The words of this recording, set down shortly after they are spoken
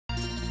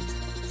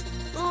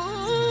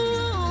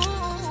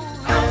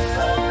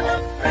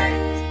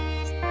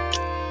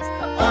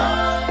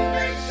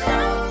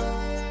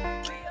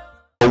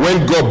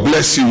when God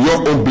bless you,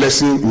 your own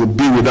blessing will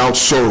be without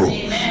sorrow.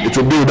 Amen. It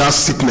will be without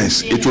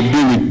sickness. Amen. It will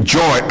be with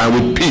joy and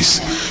with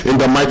peace in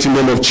the mighty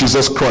name of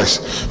Jesus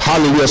Christ.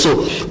 Hallelujah. So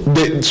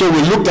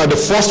we looked at the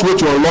first way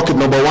to unlock it.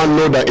 Number one,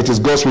 know that it is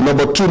God's will.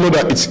 Number two, know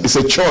that it's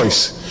a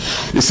choice.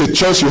 It's a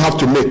choice you have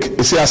to make.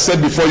 You see, I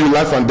said before you,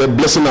 life and death,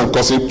 blessing and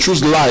cursing.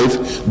 Choose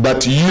life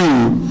that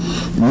you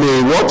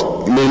may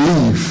what? May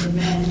live.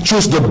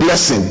 Choose the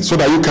blessing so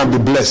that you can be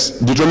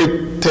blessed.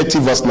 Deuteronomy 30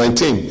 verse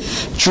 19.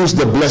 Choose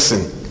the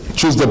blessing.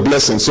 Choose the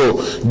blessing. So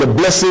the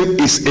blessing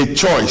is a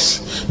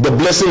choice. The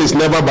blessing is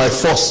never by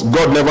force.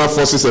 God never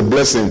forces a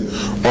blessing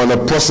on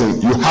a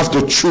person. You have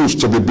to choose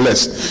to be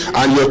blessed.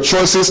 And your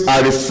choices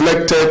are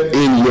reflected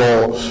in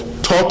your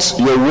thoughts,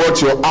 your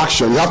words, your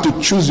action. You have to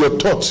choose your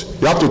thoughts.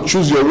 You have to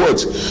choose your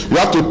words. You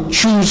have to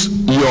choose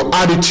your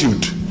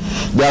attitude.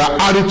 There are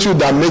attitudes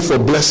that make for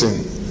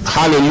blessing.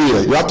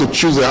 Hallelujah. You have to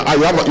choose. You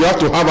have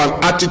to have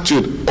an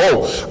attitude.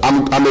 Oh,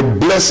 I'm a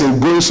blessing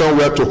going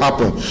somewhere to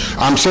happen.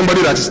 I'm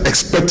somebody that is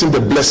expecting the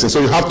blessing.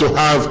 So you have to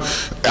have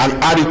an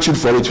attitude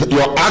for it.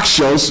 Your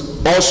actions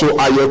also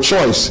are your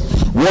choice.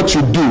 What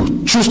you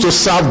do. Choose to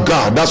serve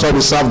God. That's why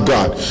we serve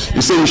God.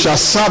 You say you shall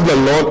serve the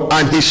Lord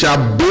and he shall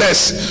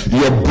bless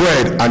your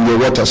bread and your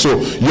water. So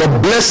your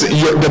blessing,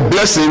 the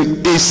blessing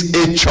is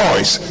a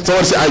choice.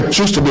 Someone say, I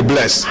choose to be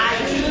blessed.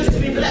 I choose to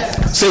be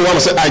blessed. Say one,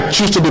 say, I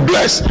choose to be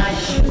blessed.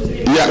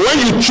 Yeah, when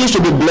you choose to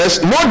be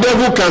blessed, no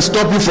devil can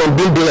stop you from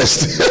being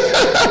blessed.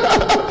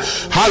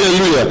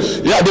 Hallelujah.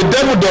 Yeah, the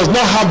devil does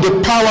not have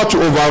the power to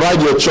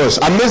override your choice.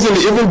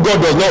 Amazingly, even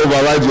God does not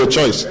override your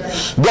choice.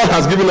 God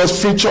has given us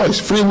free choice,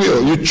 free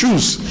will. You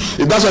choose.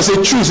 That's why I say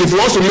choose. If he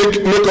wants to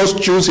make us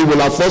choose, he will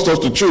have forced us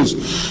to choose.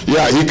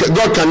 Yeah,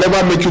 God can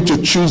never make you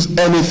to choose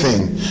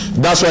anything.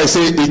 That's why I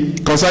say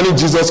concerning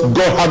Jesus,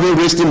 God having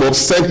raised him up,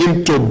 sent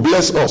him to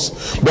bless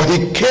us. But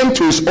he came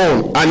to his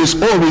own, and his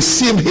own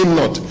received him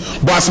not.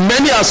 But as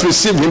many as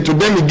received him, to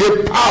them he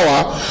gave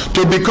power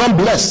to become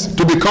blessed,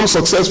 to become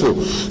successful.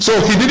 So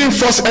he didn't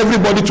force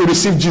everybody to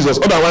receive Jesus.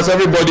 Otherwise,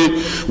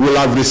 everybody will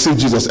have received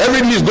Jesus.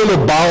 Every knee is going to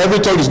bow, every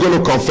tongue is going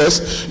to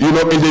confess, in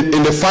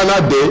the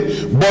final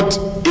day. But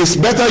it's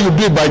better you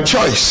do it by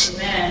choice.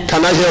 Amen.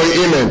 Can I hear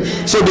you?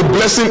 Amen. So the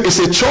blessing is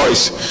a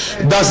choice.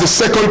 That's the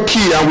second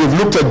key, and we've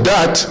looked at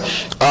that.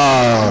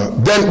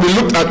 Then we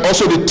looked at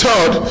also the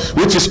third,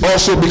 which is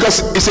also,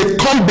 because it's a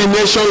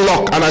combination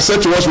lock, and I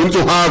said to us we need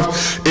to have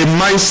a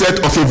mindset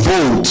of a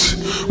vault.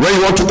 When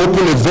you want to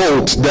open a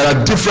vault, there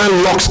are different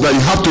locks that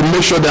you have to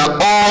make sure they are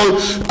all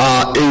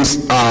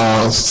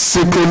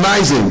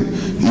synchronizing.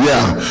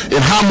 Yeah,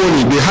 in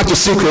harmony. They have to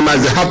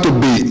synchronize. They have to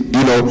be,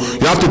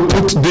 you have to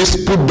put this,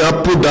 put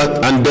that,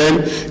 and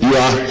then you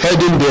are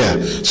heading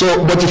there.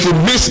 So, but if you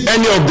miss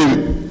any of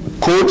the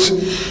codes,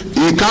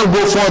 you can't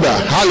go further.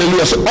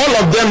 Hallelujah. So all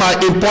of them are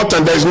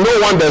important. There is no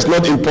one that's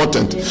not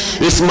important.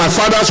 It's my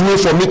Father's will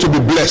for me to be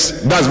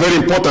blessed. That's very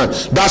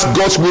important. That's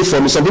God's will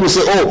for me. Some people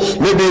say, oh,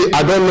 maybe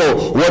I don't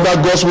know whether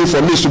God's will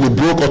for me is to be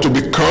broke or to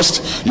be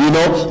cursed. You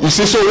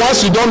see, so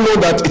once you don't know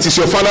that it is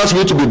your Father's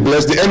will to be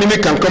blessed, the enemy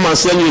can come and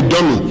sell you a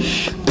dummy.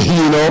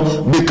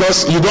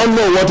 Because you don't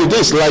know what it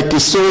is. Like he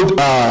sold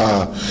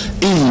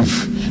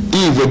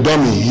Eve a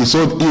dummy. He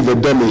sold Eve a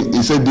dummy.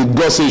 He said, did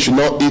God say you should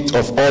not eat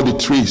of all the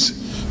trees?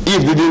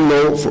 Eve didn't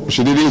know,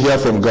 she didn't hear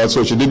from God,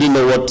 so she didn't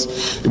know what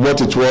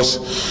it was.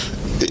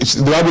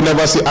 The Bible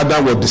never said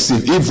Adam was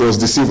deceived. Eve was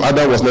deceived.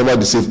 Adam was never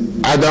deceived.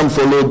 Adam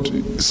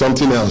followed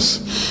something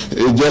else.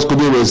 He just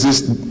couldn't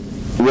resist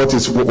what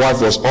his wife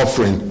was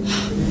offering.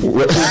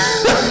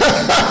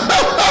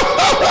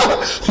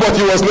 But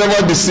he was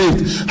never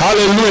deceived.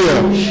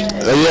 Hallelujah.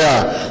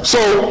 Yeah. So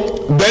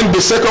then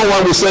the second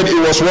one, we said it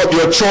was what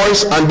your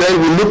choice, and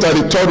then we looked at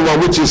the third one,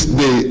 which is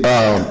the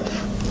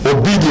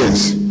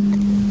obedience.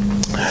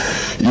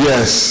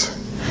 Yes.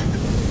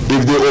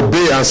 If they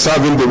obey and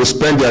serve him, they will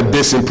spend their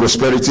days in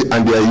prosperity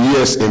and their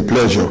years in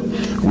pleasure.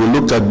 We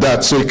looked at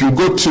that. So if you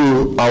go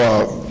to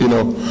our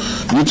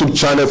YouTube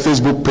channel,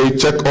 Facebook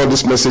page, check all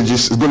these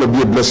messages. It's going to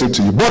be a blessing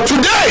to you. But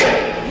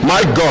today,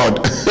 my God,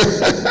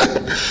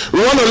 we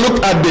want to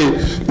look at the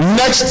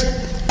next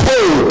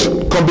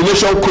code,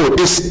 combination code.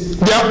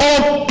 They are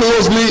all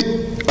closely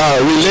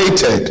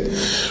related.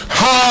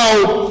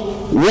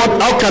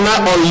 How can I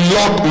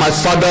unlock my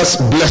Father's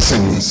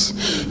blessings?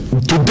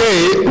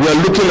 Today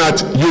we're looking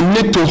at, you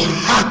need to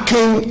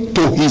hearken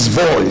to his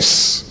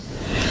voice.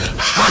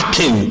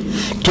 Hearken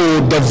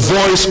to the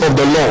voice of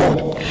the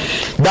Lord.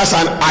 That's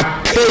an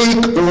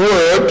archaic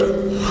word,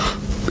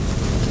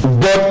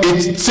 but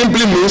it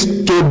simply means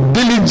to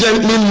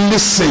diligently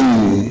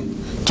listen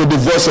to the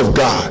voice of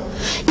God.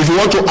 If you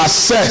want to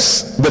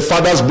assess the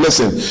Father's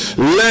blessing,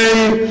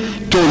 learn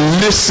to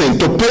listen,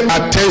 to pay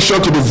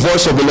attention to the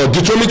voice of the Lord.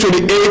 Deuteronomy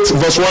 28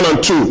 verse 1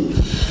 and 2.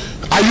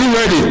 Are you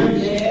ready?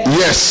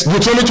 Yes.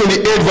 Deuteronomy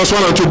 28 verse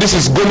 1 and 2. This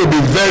is going to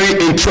be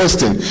very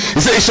interesting. It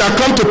says, it shall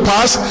come to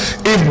pass,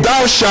 if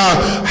thou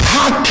shalt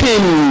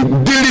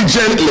hearken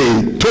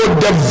diligently to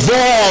the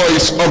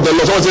voice of the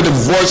Lord. Someone say the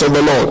voice of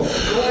the Lord.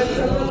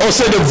 Or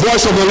say the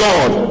voice of the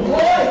Lord.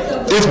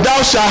 if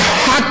thou shalt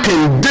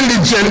hearken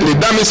diligently,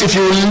 that means if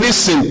you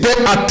listen, pay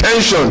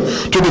attention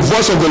to the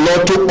voice of the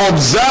Lord, to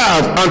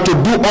observe and to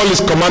do all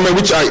his commandments,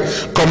 which I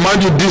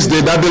command you this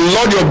day, that the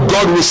Lord your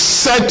God will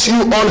set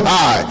you on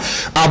high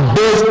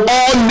above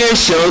all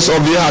nations of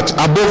the earth,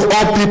 above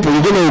all people.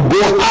 You're going to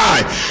go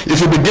high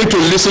if you begin to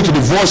listen to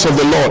the voice of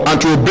the Lord and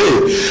to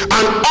obey.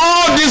 And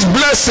all these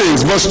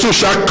blessings, verse 2,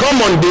 shall come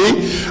on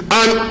thee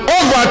and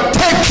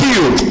overtake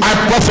you. I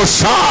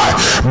prophesy,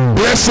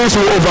 blessings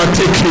will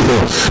overtake you.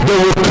 They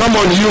will come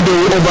on you, they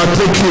will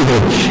overtake you.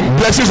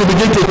 Blessings will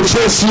begin to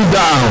chase you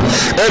down.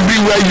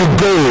 Everywhere you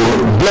go,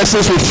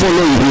 blessings will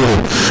follow you.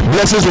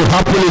 Blessings will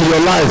happen in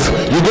your life.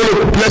 You're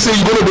going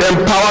to be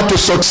empowered to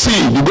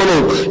succeed. You're going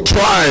to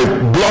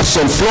thrive,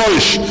 blossom,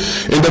 flourish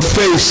in the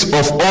face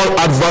of all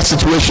adverse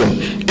situation.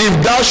 If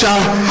thou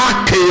shalt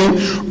hearken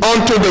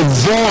unto the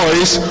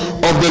voice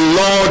of the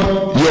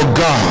Lord your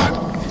God.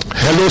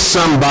 Hello,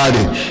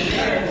 somebody.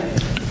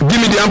 Give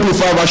me the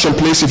Amplified version,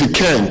 please, if you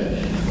can.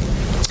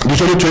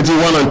 Deuteronomy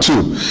 21 and 2.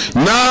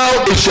 Now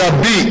it shall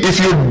be, if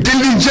you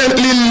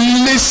diligently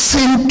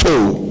listen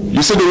to,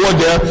 you see the word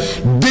there,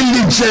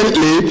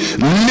 diligently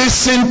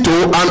listen to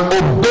and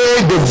obey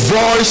the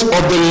voice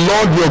of the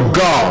Lord your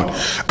God,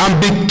 and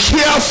be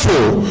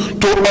careful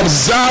to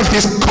observe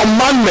his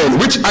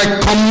commandment, which I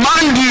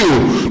command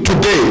you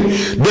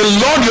today. The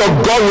Lord your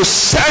God will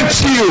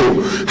set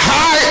you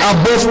high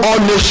above all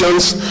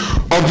nations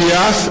of the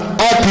earth,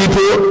 all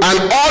people, and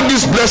all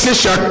these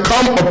blessings shall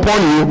come upon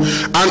you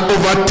and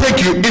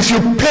overtake you if you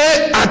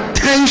pay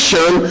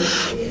attention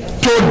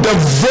to the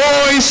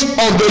voice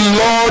of the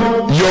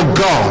Lord your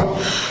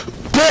God.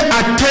 Pay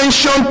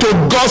attention to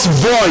God's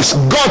voice.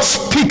 God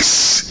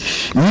speaks.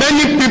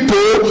 Many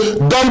people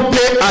don't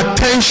pay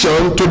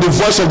attention to the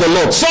voice of the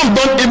Lord. Some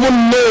don't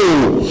even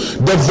know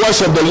the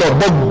voice of the Lord,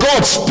 but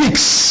God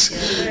speaks.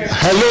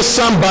 Hello,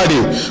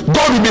 somebody.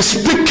 God will be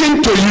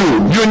speaking to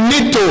you. You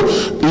need to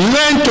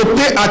learn to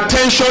pay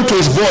attention to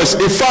his voice.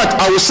 In fact,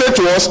 I will say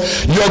to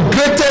us, your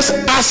greatest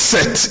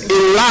asset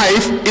in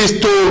life is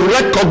to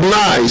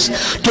recognize,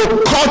 to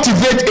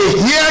cultivate a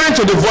hearing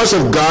to the voice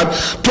of God,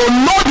 to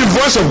know the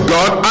voice of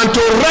God, and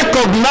to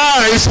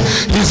recognize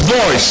his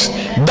voice.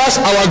 That's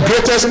our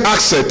greatest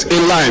asset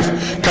in life.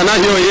 Can I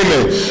hear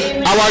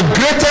amen? Our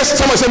greatest,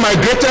 someone say, my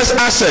greatest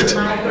asset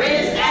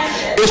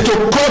is to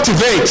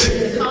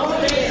cultivate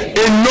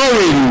a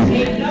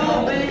knowing,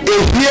 a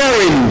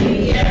hearing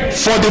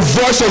for the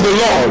voice of the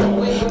Lord,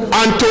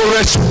 and to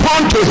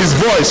respond to his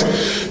voice.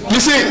 You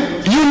see,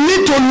 you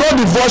need to know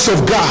the voice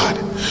of God.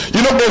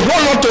 You know, a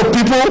whole lot of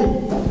people,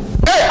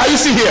 hey, are you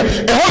see here?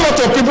 A whole lot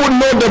of people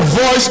know the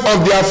voice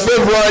of their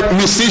favorite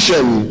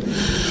musician,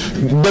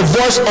 the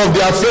voice of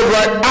their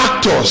favorite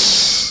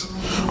actors,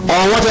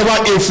 or whatever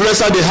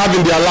influencer they have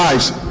in their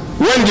lives.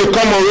 When they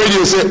come on radio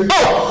and say,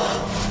 oh,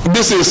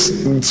 this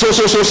is so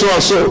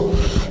and so.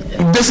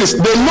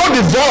 They know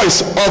the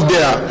voice of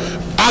their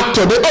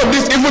actor.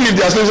 Even if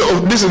they are saying, oh,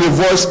 this is the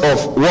voice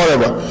of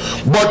whatever.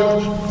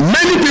 But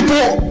many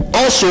people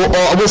also, or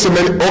I won't say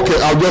many,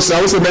 okay, I won't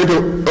say many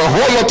people, a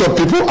whole lot of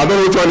people, I don't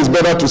know which one is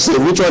better to say,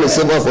 which one is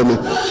safer for me.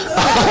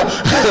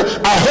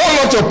 A whole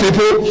lot of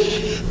people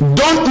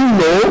don't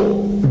know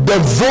the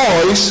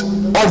voice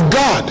of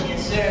God.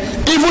 Yes,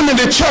 even in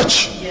the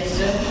church. Yes,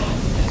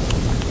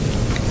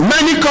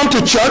 many come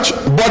to church,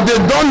 but they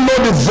don't know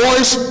the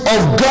voice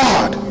of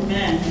God.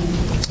 Amen.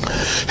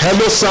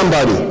 Hello,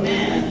 somebody.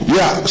 Amen.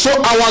 Yeah, so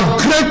our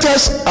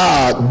greatest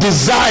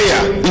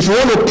desire, if you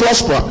want to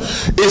prosper,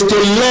 is to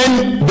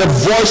learn the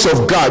voice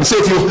of God. So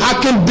if you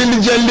hearken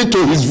diligently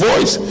to his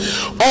voice,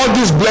 all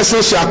these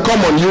blessings shall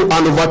come on you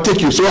and overtake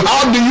you. So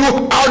how will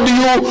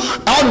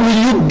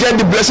you get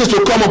the blessings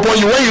to come upon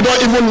you when you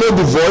don't even know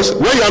the voice,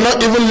 when you are not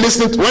even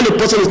listening, when the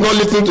person is not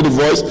listening to the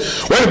voice,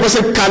 when the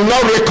person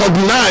cannot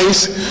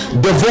recognize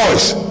the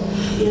voice?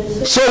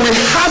 So we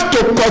have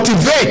to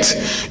cultivate,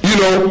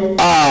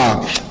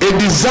 a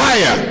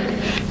desire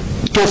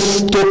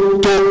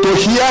to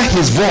hear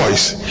his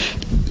voice.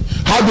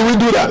 How do we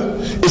do that?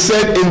 It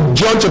said in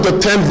John chapter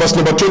 10 verse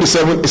number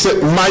 27, it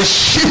said, my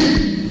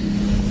sheep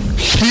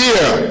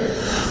hear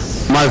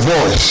my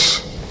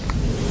voice.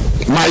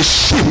 My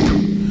sheep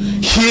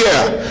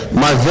hear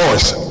my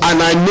voice,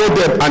 and I know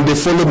them and they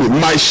follow me.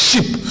 My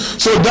sheep.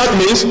 So that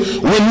means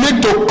we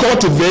need to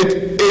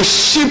cultivate a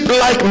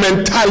sheep-like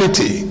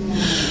mentality.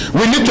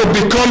 We need to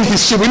become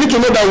his sheep. We need to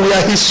know that we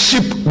are his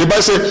sheep. The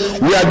Bible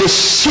says we are the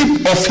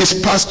sheep of his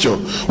pasture.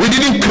 We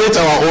didn't create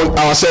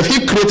ourselves.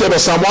 He created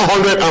us. Psalm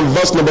 100 and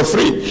verse number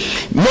 3.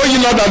 Know ye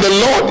not that the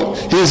Lord,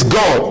 he is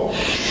God.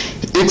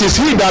 It is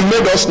he that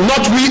made us,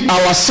 not we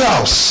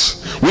ourselves.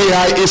 We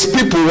are his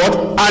people,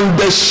 and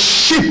the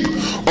sheep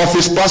of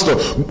his pasture.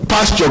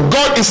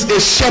 God is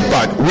a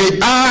shepherd. We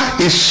are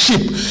his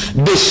sheep.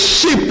 The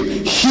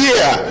sheep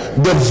hear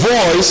the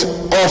voice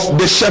of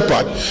the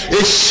shepherd.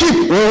 A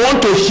sheep, we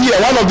want to hear.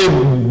 One of the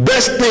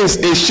best things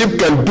a sheep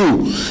can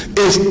do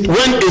is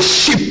when a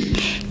sheep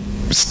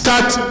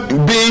starts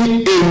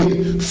being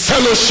in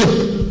fellowship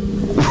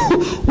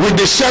with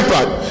the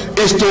shepherd,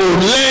 is to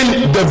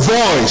learn the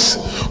voice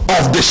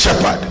of the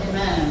shepherd.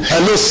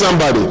 Hello,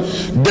 somebody.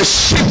 The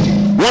sheep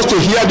wants to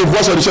hear the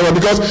voice of the shepherd,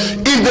 because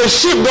if the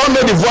sheep don't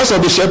know the voice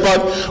of the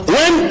shepherd,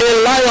 when a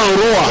lion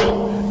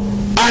roar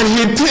and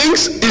he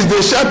thinks it's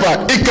the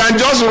shepherd, he can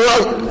just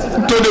run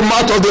to the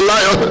mouth of the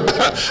lion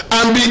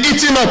and be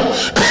eaten up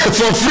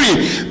for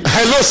free.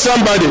 Hello,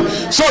 somebody.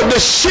 So the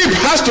sheep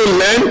has to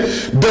learn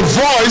the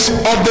voice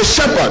of the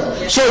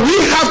shepherd. So we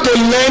have to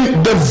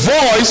learn the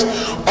voice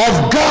of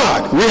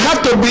God. We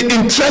have to be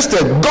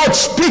interested. God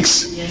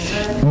speaks.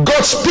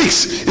 God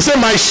speaks. He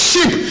said, my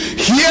sheep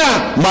hear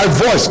my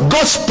voice.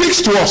 God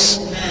speaks to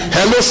us.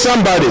 Hello,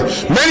 somebody.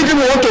 Many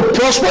people want to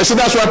prosper. I say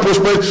that's why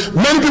prosper.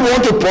 Many people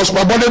want to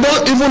prosper, but they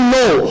don't even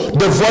know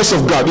the voice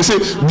of God. You see,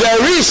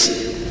 there is,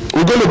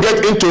 we're going to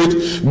get into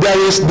it, there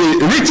is the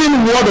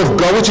written word of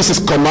God, which is his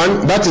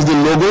command, that is the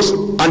logos,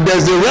 and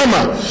there's the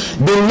rhema,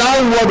 the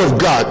noun word of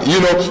God. You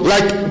know,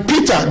 like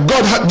Peter,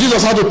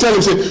 Jesus had to tell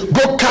him, say,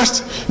 go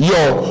cast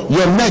your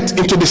net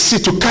into the sea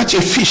to catch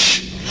a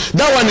fish.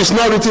 That one is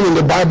not written in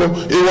the Bible.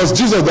 It was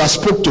Jesus that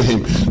spoke to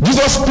him.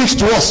 Jesus speaks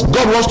to us.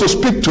 God wants to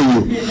speak to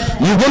you.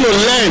 You're going to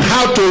learn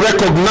how to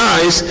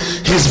recognize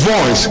his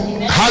voice.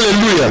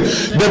 Hallelujah.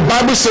 The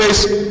Bible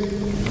says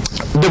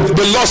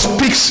the Lord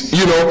speaks,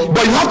 you know,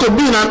 but you have to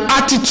be in an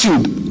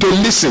attitude to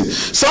listen.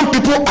 Some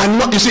people are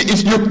not, you see,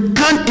 if you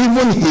can't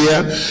even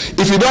hear,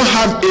 if you don't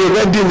have a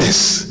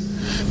readiness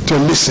to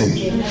listen.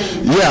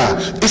 Yeah,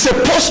 it's a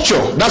posture.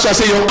 That's why I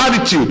say your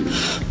attitude.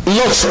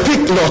 Lord,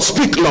 speak, Lord,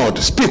 speak, Lord,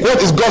 speak.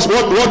 What is God?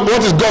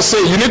 What is God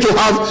saying? You need to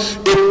have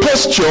a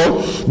posture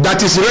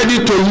that is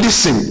ready to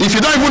listen. If you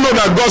don't even know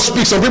that God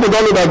speaks, some people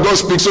don't know that God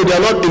speaks, so they are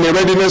not in a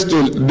readiness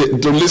to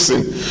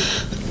listen.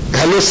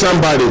 Hello,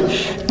 somebody.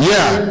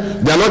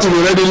 Yeah, they are not in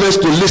a readiness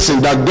to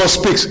listen that God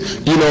speaks.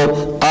 You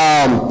know,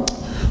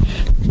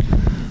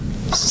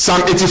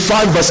 Psalm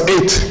 85 verse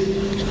 8.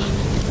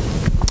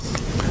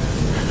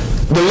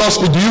 The Lord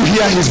speaks. Do you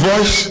hear his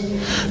voice?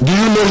 Do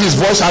you know his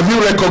voice? Have you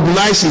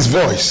recognized his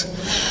voice?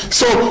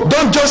 So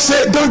don't just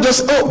say,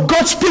 oh,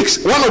 God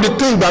speaks. One of the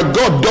things that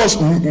God does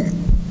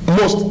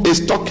most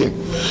is talking.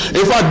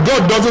 In fact,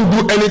 God doesn't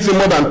do anything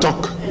more than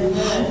talk.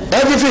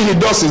 Everything he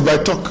does is by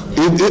talk.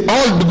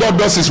 All God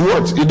does is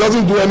words. He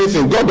doesn't do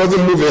anything. God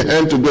doesn't move a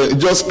hand to do it. He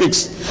just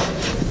speaks.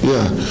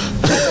 Yeah.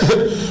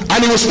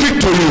 And he will speak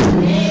to you.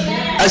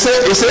 I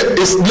said,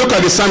 look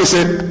at the psalm. He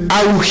said,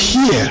 I will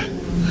hear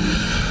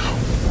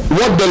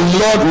what the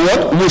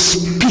Lord will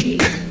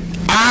speak.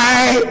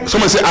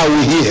 Someone say, I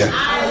will hear.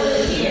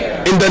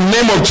 In the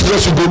name of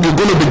Jesus, you're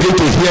going to begin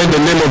to hear in the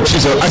name of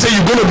Jesus. I say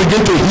you're going to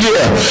begin to hear.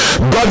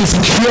 God is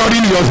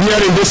hearing your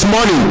hearing this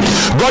morning.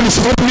 God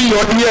is opening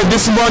your ear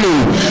this morning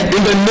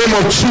in the name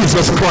of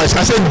Jesus Christ.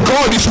 I said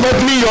God is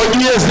opening your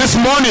ears this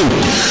morning.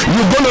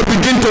 You're going to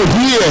begin to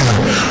hear.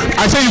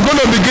 I say you're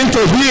going to begin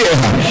to hear.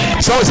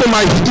 Someone say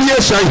my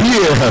ears shall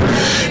hear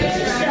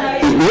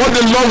what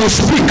the Lord will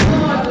speak.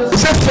 He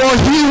said for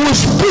he will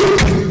speak.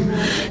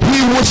 He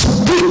will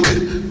speak.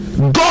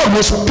 God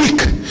will speak.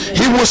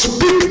 He will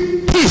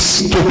speak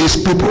peace to his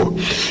people.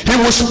 He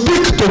will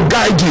speak to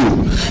guide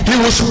you. He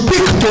will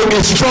speak to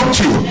instruct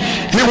you.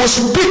 He will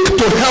speak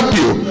to help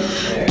you.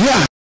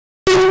 Yeah.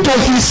 Speak to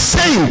his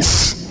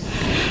saints.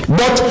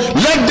 But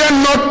let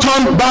them not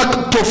turn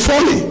back to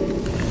folly.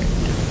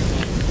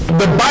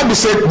 The Bible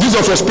said,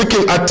 Jesus was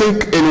speaking, I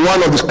think, in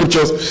one of the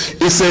scriptures.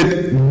 He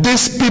said,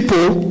 these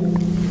people,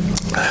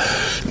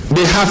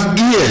 they have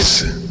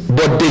ears,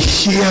 but they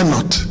hear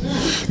not.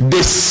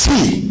 They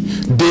see,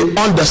 they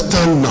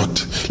understand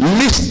not.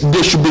 Lest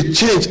they should be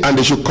changed and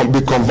they should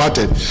be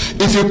converted.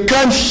 If you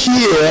can't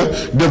hear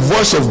the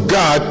voice of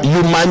God,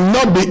 you might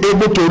not be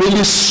able to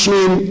really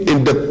swim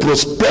in the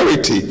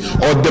prosperity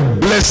or the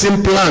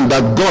blessing plan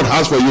that God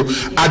has for you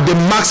at the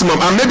maximum.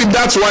 And maybe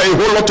that's why a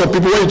whole lot of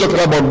people, when you talk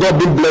about God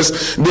being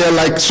blessed, they're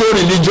like so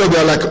religious,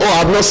 they're like, oh,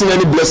 I've not seen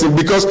any blessing.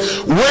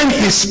 Because when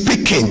he's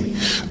speaking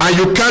and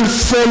you can't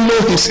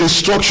follow his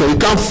instruction, you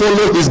can't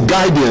follow his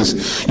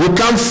guidance, you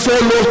can't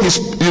follow his,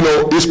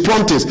 his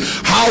promptings,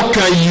 how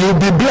can you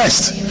be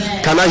blessed?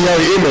 Amen. Can I hear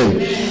an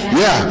amen?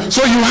 Yeah.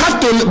 So you have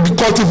to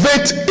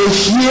cultivate a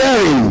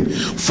hearing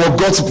for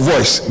God's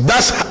voice.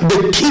 That's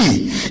the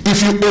key.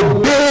 If you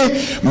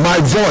obey my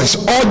voice,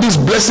 all these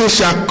blessings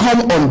shall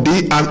come on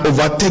thee and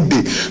overtake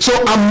thee. So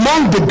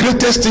among the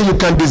greatest thing you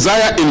can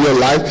desire in your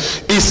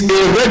life is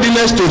a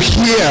readiness to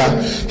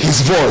hear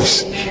his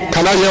voice.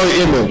 Can I hear an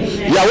amen?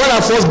 Yeah, when I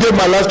first gave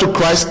my life to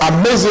Christ,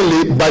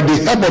 amazingly, by the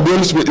help of the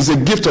Holy Spirit, it's a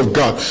gift of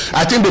God.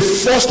 I think the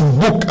first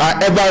book I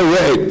ever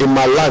read in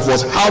my life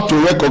was How to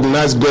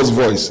Recognize God's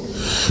Voice.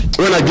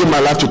 When I gave my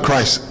life to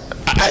Christ,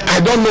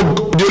 I don't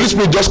know, the Holy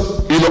Spirit just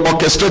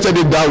orchestrated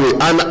it that way,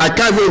 and I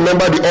can't even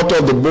remember the author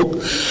of the book.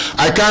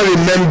 I can't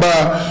remember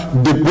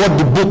what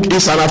the book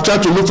is, and I've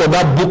tried to look for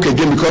that book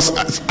again because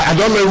I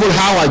don't know even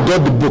how I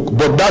got the book,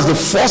 but that's the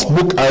first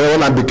book I read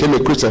when I became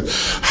a Christian.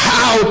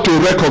 How to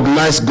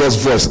recognize God's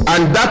voice,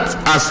 and that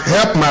has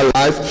helped my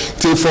life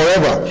till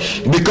forever.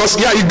 Because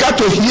you got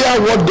to hear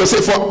what God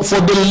says. For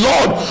the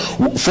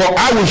Lord, for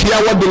I will hear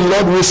what the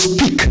Lord will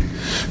speak.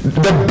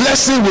 The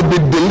blessing will be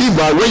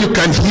delivered when you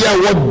can hear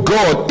what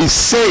God is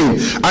saying.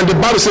 And the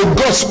Bible says,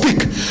 God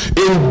speak.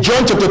 In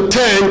John chapter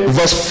 10,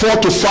 verse 4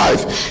 to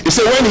 5, it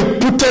said, when he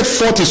putteth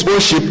forth his own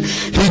sheep,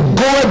 he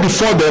goeth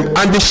before them,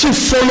 and the sheep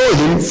follow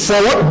him, for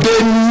what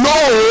they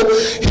know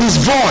his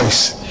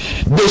voice.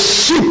 The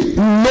sheep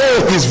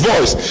know his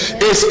voice.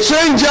 A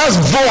stranger's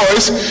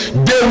voice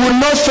they will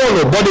not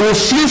follow, but they will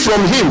flee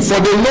from him, for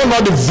they know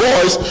not the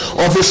voice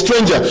of a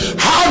stranger.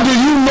 How do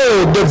you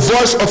know the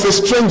voice of a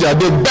stranger?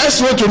 The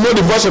best way to know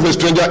the voice of a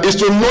stranger is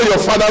to know your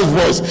father's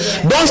voice.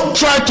 Don't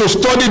try to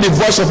study the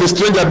voice of a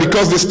stranger,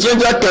 because the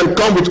stranger can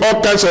come with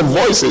all kinds of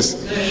voices.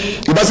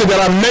 The Bible says there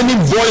are many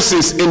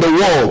voices in the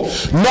world.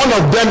 None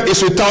of them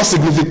is without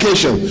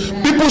signification.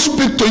 People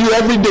speak to you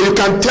every day. You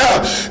can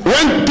tell.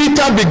 When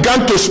Peter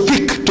began to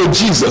speak to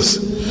Jesus,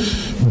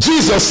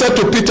 Jesus said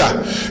to Peter,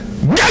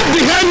 get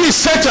behind me,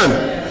 Satan.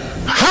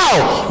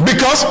 How?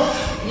 Because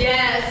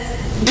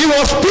it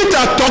was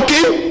Peter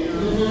talking,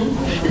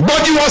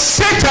 but it was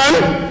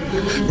Satan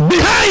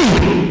behind.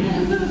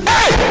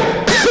 Hey!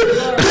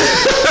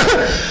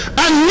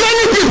 And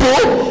many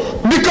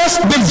people, because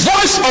the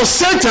voice of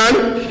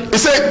Satan, he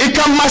said, he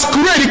can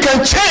masquerade, he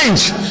can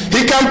change,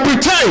 he can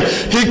pretend,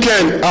 he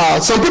can,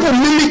 some people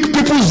mimic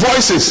people's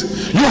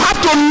voices. You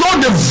have to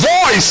know the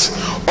voice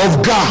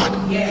of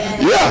God.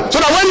 Yeah. So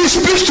that when he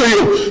speaks to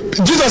you,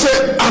 Jesus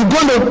said, I'm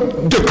going to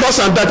the cross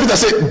and die. Peter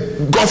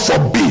said, God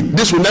forbid,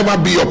 this will never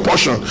be your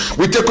portion.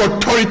 We take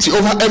authority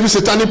over every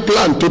satanic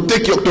plan to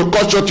take you, to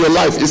cut short your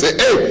life. He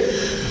said, hey,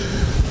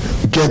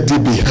 get thee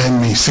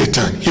behind me,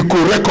 Satan. He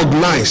could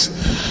recognize.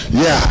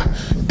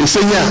 He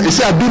said,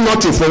 I do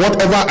nothing for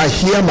whatever I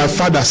hear my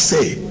Father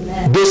say.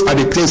 Those are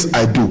the things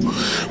I do.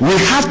 We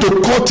have to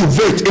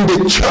cultivate in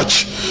the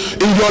church,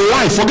 in your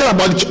life, forget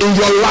about it, in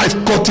your life,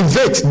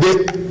 cultivate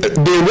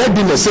the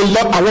readiness. Say,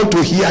 Lord, I want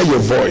to hear your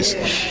voice.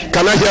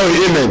 Can I hear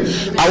you?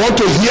 Amen. I want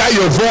to hear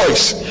your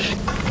voice.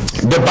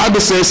 The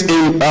Bible says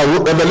in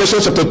Revelation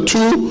chapter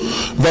 2,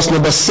 verse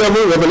number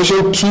 7,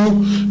 Revelation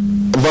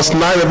 2, verse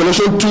 9,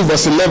 Revelation 2,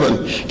 verse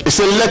 11. It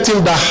says, let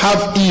him that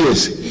have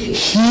ears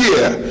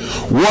hear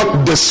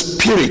what the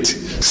Spirit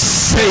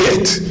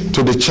saith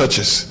to the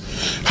churches.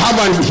 Have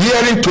an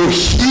hearing to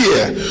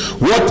hear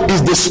what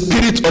is the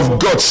Spirit of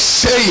God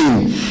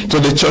saying to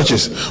the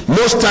churches.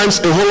 Most times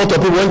a whole lot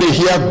of people, when they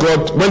hear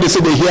God, when they say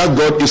they hear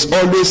God, is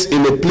always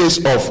in a place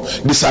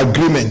of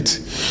disagreement.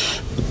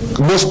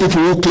 Most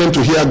people who claim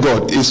to hear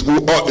God, is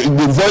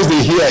the voice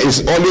they hear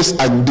is always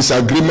a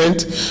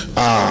disagreement,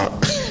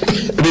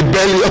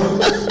 rebellion.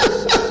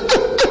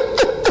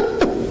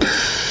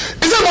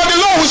 He said, but the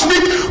Lord will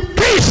speak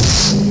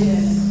peace.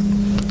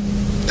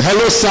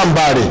 Hello,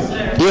 somebody.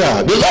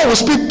 Yeah, the Lord will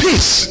speak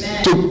peace.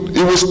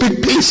 He will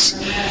speak peace.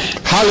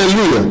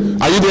 Hallelujah.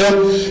 Are you there?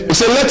 He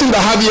said, let him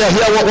that have ear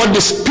hear what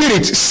the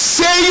Spirit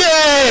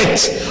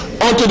saith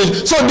unto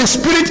the. So the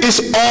Spirit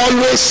is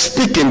always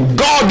speaking.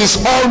 God is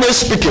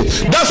always speaking.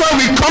 That's why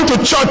we come to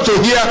church to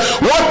hear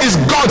what is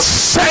God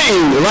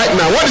saying right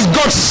now. What is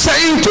God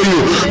saying to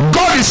you?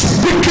 God is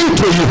speaking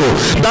to you.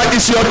 That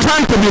is your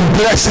time to be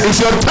blessed.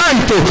 It's your time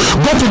to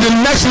go to the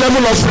next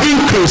level of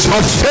increase,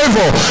 of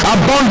favor,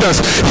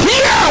 abundance.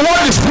 Hear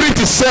what the Spirit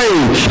is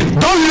saying.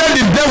 Don't let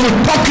the devil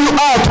talk you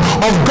out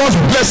of God's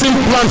blessing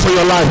plan for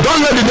your life.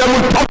 Don't let the devil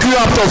talk you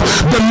out of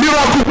the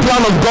miracle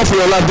plan of God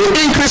for your life, the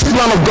increase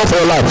plan of God for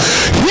your life.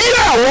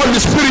 Hear what the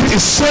Spirit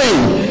is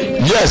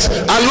saying. Yes,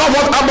 I love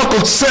what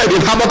Habakkuk said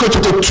in Habakkuk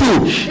chapter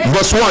 2,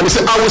 verse 1. He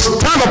said, I will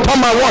stand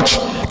upon my watch.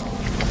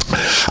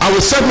 I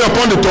will set me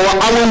upon the tower.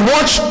 I will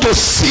watch to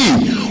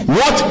see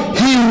what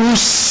he will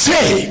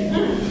say.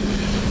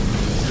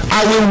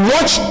 I will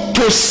watch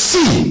to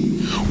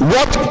see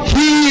what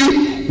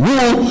he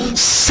will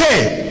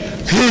say.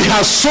 He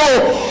has so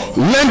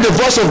learned the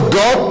voice of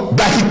God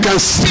that he can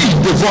see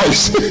the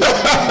voice.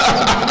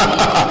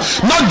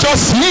 Not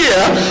just hear,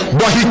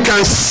 but he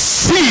can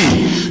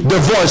see the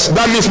voice.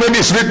 That means maybe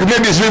it's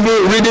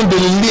reading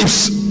the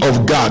lips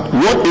of God.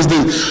 What is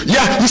the...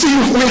 Yeah, you see,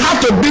 we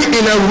have to be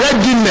in a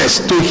readiness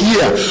to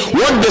hear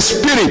what the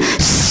Spirit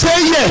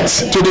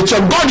saith to the church.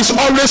 God is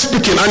always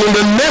speaking, and in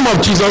the name of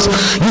Jesus,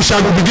 you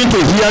shall begin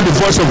to hear the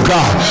voice of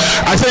God.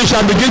 I say you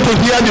shall begin to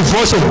hear the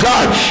voice of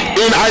God.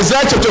 In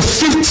Isaiah chapter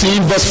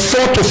 50, verse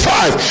 4 to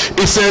 5,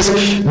 it says,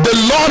 the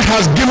Lord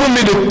has given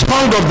me the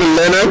tongue of the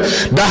learned,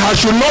 that I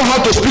should know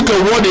how to speak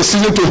a word in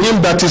season to him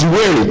that is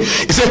weary.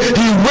 He said,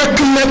 he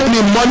wakeneth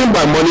me morning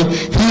by morning.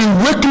 He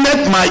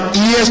wakeneth my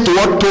ears to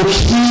what? To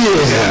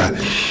hear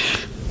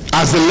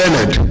as the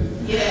learned.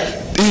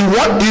 He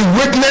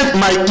wakeneth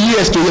my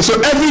ears to hear. So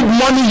every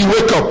morning you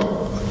wake up,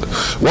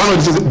 one of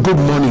these says, good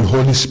morning,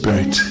 Holy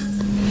Spirit.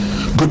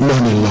 Good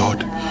morning,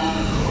 Lord.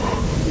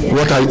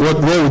 What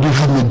would you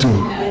have me do?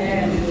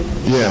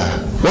 Yeah.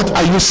 What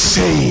are you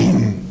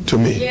saying to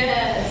me?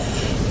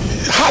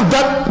 Have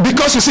that,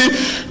 because you see,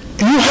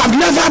 you have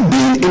never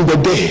been in the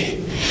day.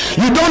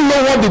 You don't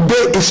know what the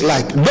day is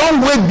like.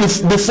 Don't wait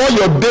before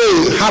your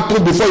day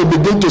happens before you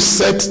begin to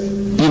set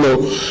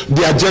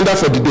the agenda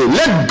for the day.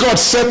 Let God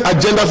set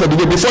agenda for the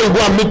day before you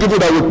go and meet people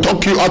that will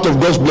talk you out of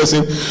God's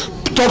blessing,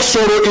 talk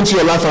sorrow into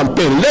your life and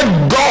pain.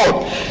 Let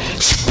God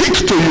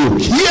speak to you.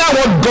 Hear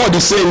what God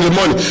is saying in the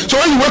morning. So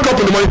when you wake up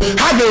in the morning,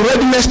 have a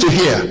readiness to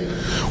hear.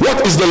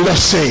 What is the Lord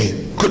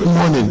saying? Good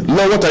morning.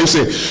 Lord, what are you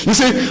saying? You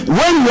see,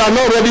 when you are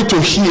not ready to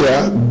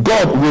hear,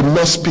 God will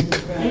not speak.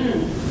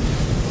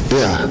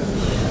 Yeah.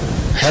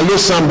 Hello,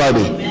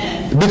 somebody.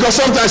 Because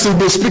sometimes he'll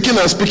be speaking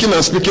and speaking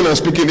and speaking and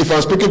speaking. If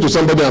I'm speaking to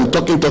somebody, I'm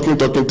talking. And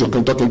the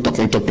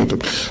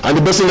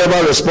person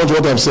never responds to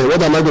what I'm saying.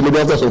 What am I going to do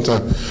after some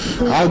time?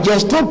 I'll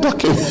just stop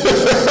talking.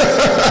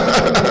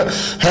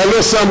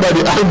 Hello,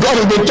 somebody. And God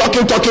has been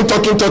talking.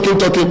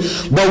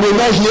 But we're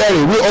not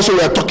hearing. We are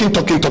talking.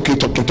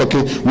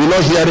 We're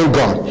not hearing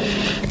God.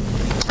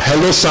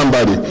 Hello,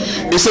 somebody.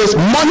 It says,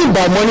 morning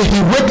by morning,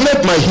 he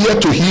waketh my ear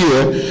to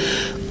hear.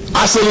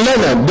 As a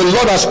learner, the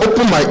Lord has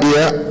opened my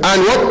ear,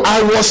 and what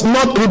I was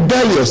not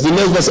rebellious. The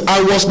next verse,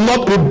 I was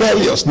not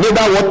rebellious,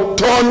 neither what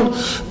turn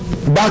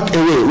back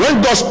away.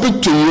 When God speaks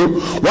to you,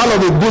 one of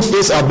the good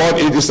things about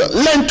it is that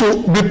learn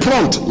to be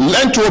prompt,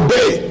 learn to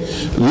obey,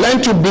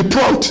 learn to be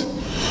prompt.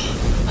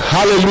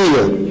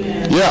 Hallelujah.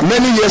 Yeah,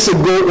 many years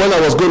ago when I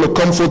was going to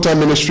come full-time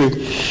ministry,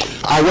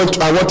 I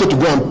wanted to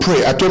go and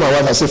pray. I told my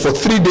wife, I said, for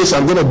 3 days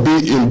I'm going to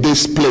be in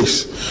this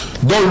place.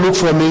 Don't look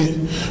for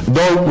me.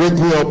 Don't wake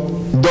me up.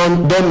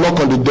 Don't knock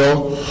on the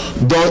door.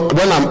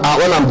 When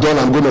I'm done,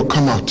 I'm going to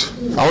come out.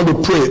 I want to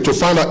pray to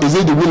find out, is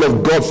it the will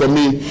of God for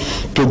me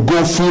to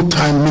go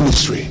full-time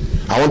ministry?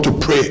 I want to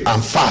pray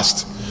and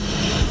fast.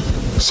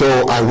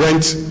 So I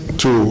went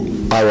to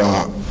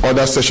our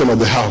other section of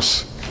the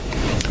house,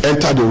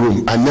 entered the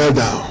room, I knelt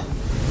down.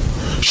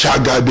 I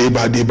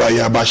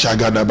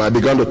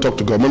began to talk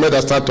to God. The moment I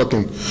started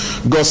talking,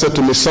 God said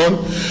to me, son,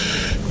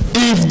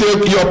 if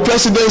your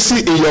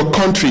presidency in your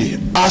country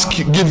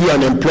give you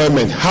an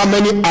employment, how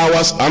many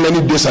hours, how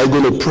many days are you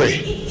going to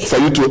pray for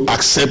you to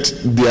accept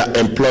their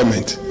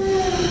employment?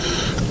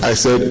 I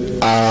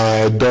said,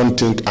 I don't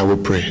think I will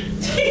pray.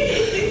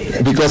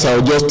 Because I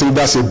will just think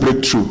that's a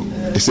breakthrough.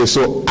 He said,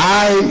 so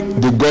I,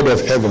 the God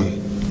of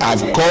heaven,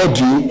 I've called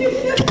you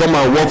to come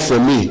and work for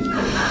me.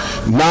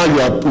 Now you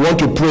want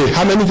to pray.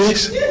 How many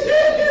days?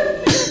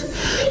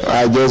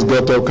 I just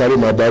got up, carry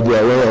my Bible.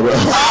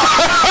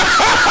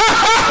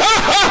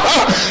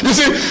 You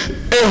see,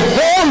 a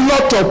whole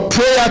lot of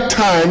prayer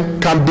time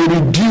can be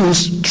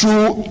reduced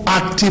through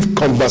active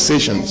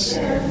conversations.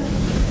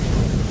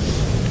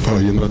 Oh,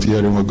 you're not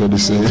hearing what God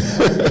is saying.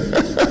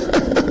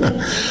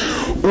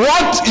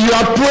 What you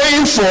are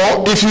praying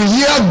for, if you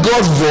hear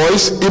God's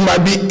voice, it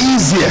might be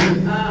easier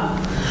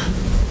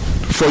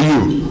for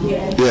you.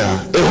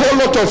 Yeah, a whole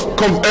lot of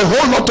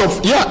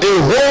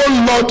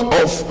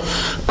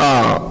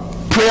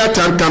prayer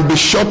time can be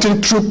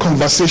shortened through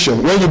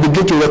conversation when you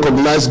begin to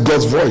recognize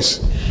God's voice.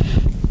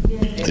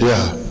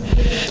 Yeah.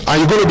 And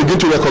you're going to begin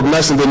to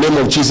recognize in the name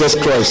of Jesus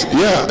Christ.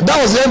 Yeah.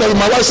 That was the end of it.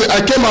 My wife said, I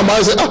came and my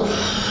wife said,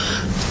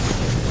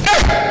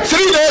 3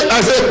 days.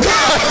 I said,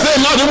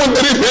 not even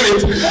 3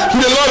 minutes.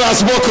 The Lord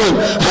has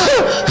spoken.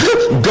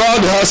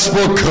 God has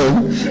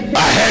spoken.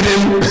 I heard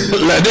him,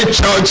 let the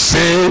church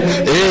say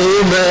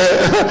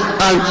amen.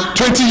 And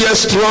 20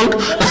 years strong.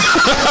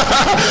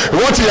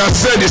 What he has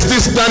said is still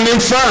standing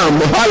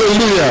firm.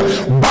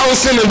 Hallelujah.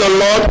 Bouncing in the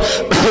Lord.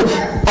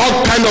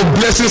 All kind of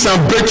blessings and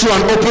breakthrough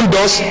and open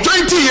doors.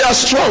 20 years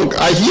strong.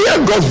 I hear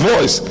God's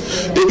voice.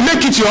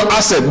 Make it your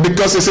asset,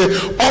 because he said,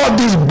 all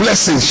these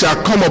blessings shall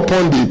come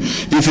upon thee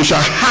if you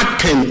shall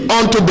hearken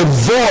unto the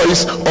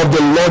voice of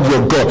the Lord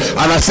your God.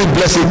 And I see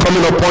blessing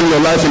coming upon your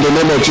life in the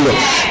name of Jesus.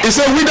 He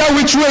said, whither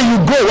which way you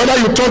go, whether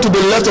you turn to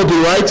the left or the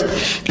right,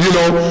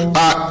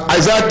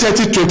 Isaiah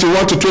 30,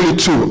 21 to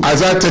 22.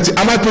 Isaiah 30.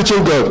 Am I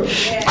preaching God?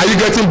 Are you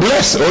getting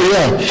blessed? Oh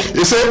yeah.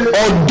 He said,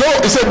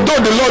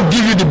 though the Lord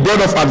give you the bread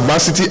of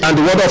adversity and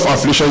the word of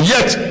affliction,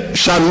 yet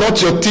shall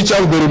not your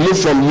teachers be removed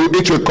from you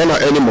each corner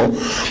anymore,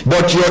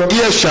 but your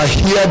ears shall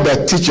hear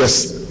the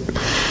teachers,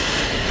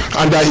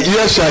 and thy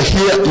ears shall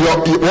hear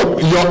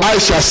your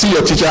eyes shall see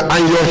your teacher,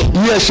 and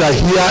your ears shall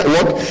hear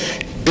what?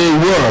 A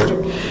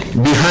word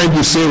behind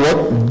you say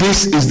what?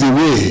 This is the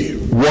way,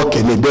 walk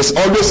in it. There's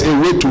always a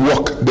way to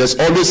walk. There's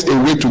always a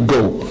way to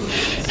go.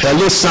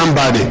 Hello,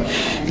 somebody.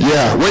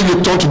 Yeah, when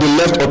you turn to the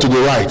left or to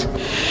the right,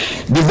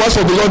 the voice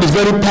of the Lord is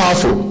very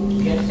powerful.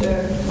 Yes,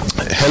 sir.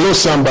 Hello,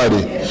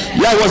 somebody.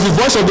 Yeah, it was the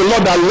voice of the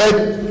Lord that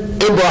led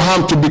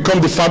Abraham to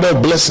become the father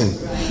of blessing,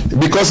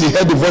 because he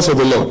heard the voice of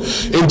the Lord.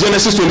 In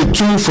Genesis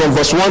 22 from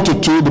verse 1 to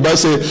 2, the Bible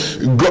says,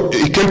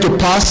 it came to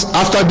pass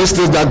after these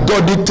things that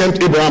God did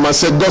tempt Abraham, and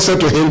said, God said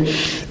to him,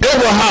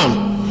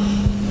 Abraham,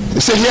 he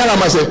said, here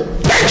am I. Said,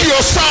 take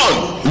your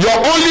son, your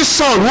only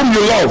son whom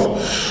you love,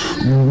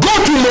 go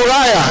to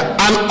Moriah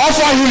and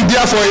offer him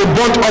there for a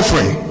burnt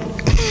offering.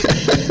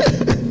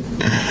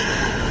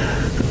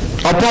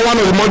 Upon one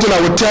of the mountains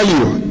I will tell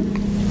you.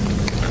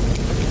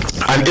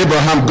 And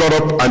Abraham got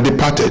up and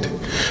departed.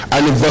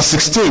 And in verse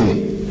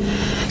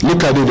 16,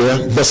 look at it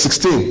there, verse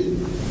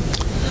 16.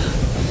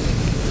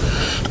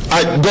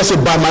 I just say,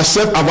 by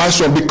myself have I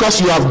sworn, because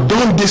you have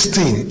done this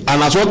thing,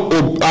 and as what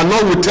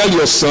Anon will tell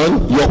your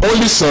son, your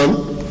only son,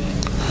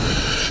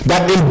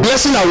 that in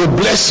blessing I will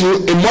bless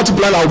you, in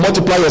multiplying I will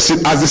multiply your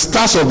seed as the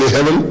stars of the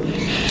heaven,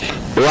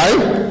 right?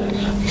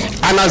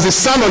 And as the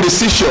sand on the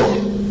seashore.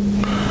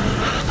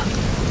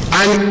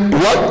 And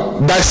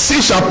what? Thy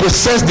seed shall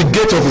possess the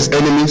gate of his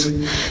enemies.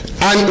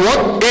 And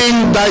what?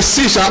 In thy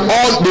seed shall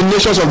all the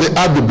nations of the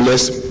earth be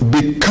blessed,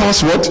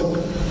 because what?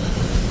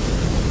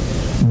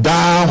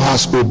 Thou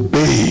hast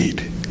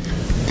obeyed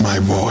my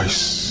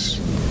voice.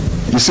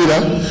 You see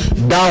that?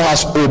 Thou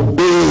hast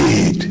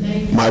obeyed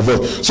my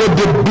voice. So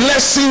the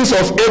blessings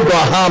of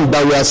Abraham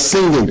that we are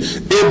singing,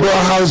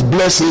 Abraham's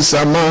blessings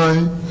are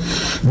mine.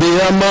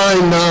 They are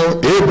mine now.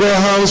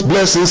 Abraham's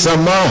blessings are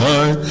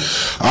mine.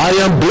 I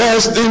am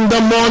blessed in the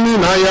morning.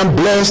 I am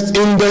blessed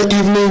in the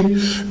evening.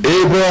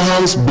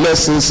 Abraham's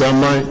blessings are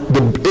mine.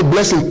 The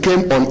blessing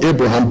came on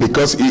Abraham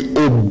because he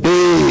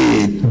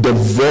obeyed the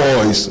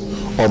voice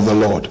of the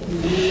Lord.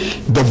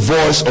 The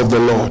voice of the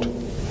Lord.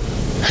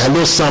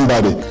 Hello,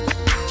 somebody.